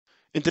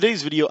In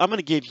today's video, I'm going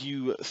to give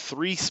you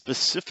 3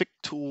 specific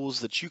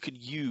tools that you could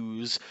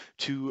use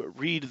to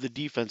read the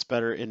defense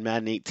better in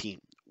Madden 18.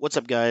 What's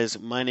up, guys?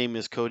 My name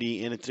is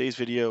Cody, and in today's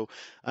video,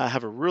 I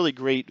have a really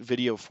great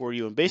video for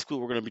you. And basically,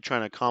 what we're going to be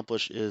trying to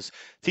accomplish is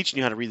teaching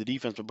you how to read the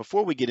defense. But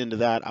before we get into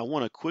that, I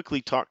want to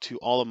quickly talk to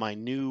all of my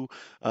new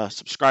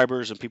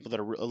subscribers and people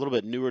that are a little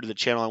bit newer to the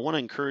channel. I want to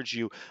encourage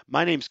you.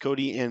 My name's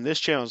Cody, and this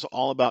channel is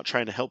all about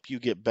trying to help you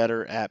get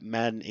better at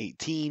Madden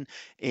 18.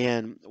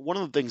 And one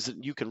of the things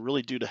that you can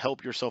really do to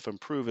help yourself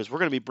improve is we're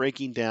going to be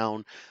breaking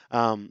down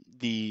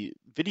the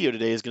video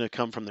today is going to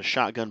come from the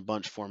shotgun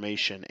bunch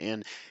formation.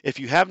 And if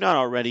you have not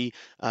already,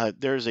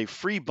 there's a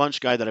free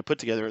bunch guide that I put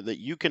together that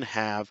you can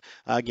have.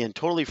 Again,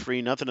 totally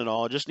free, nothing at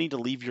all. Just need to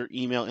leave your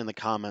email in the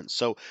comments.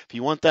 So if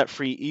you want that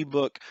free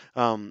ebook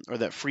or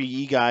that free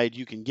e-guide,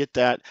 you can get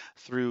that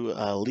through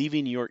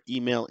leaving your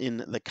email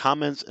in the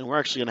comments. And we're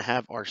actually going to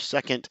have our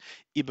second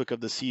ebook of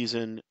the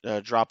season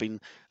dropping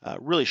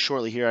really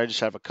shortly here. I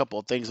just have a couple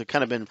of things that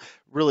kind of been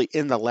really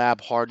in the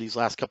lab hard these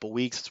last couple of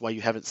weeks. That's why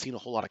you haven't seen a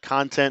whole lot of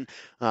content.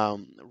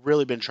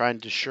 Really been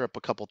trying to shore up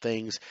a couple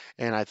things,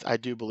 and I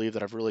do believe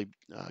that I've really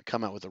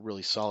come out with a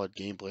really solid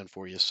game plan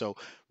for you. So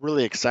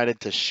really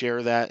excited to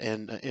share that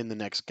and in the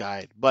next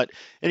guide. But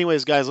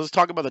anyways, guys, let's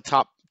talk about the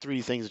top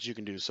 3 things that you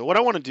can do. So what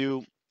I want to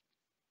do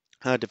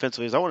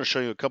defensively is I want to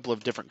show you a couple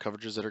of different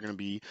coverages that are going to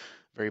be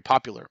very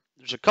popular.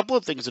 There's a couple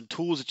of things and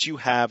tools that you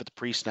have at the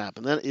pre-snap,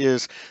 and that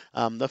is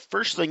the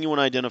first thing you want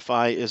to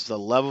identify is the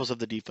levels of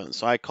the defense.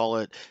 So I call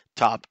it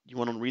top. You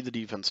want to read the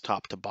defense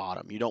top to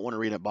bottom. You don't want to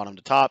read it bottom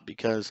to top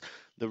because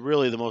the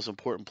most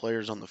important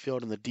players on the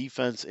field in the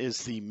defense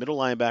is the middle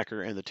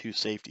linebacker and the 2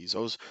 safeties.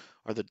 Those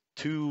are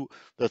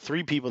the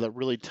 3 people that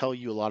really tell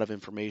you a lot of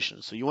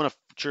information. So you want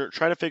to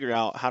try to figure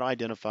out how to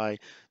identify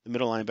the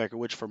middle linebacker,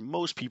 which for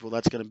most people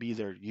that's going to be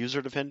their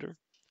user defender.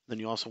 Then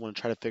you also want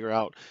to try to figure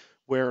out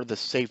where the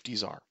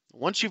safeties are.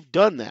 Once you've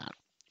done that,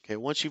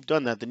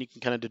 then you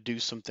can kind of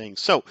deduce some things.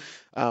 So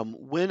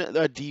when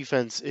a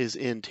defense is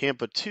in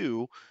Tampa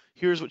 2,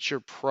 here's what you're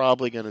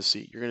probably going to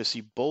see. You're going to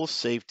see both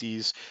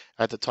safeties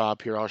at the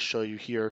top here. I'll show you here.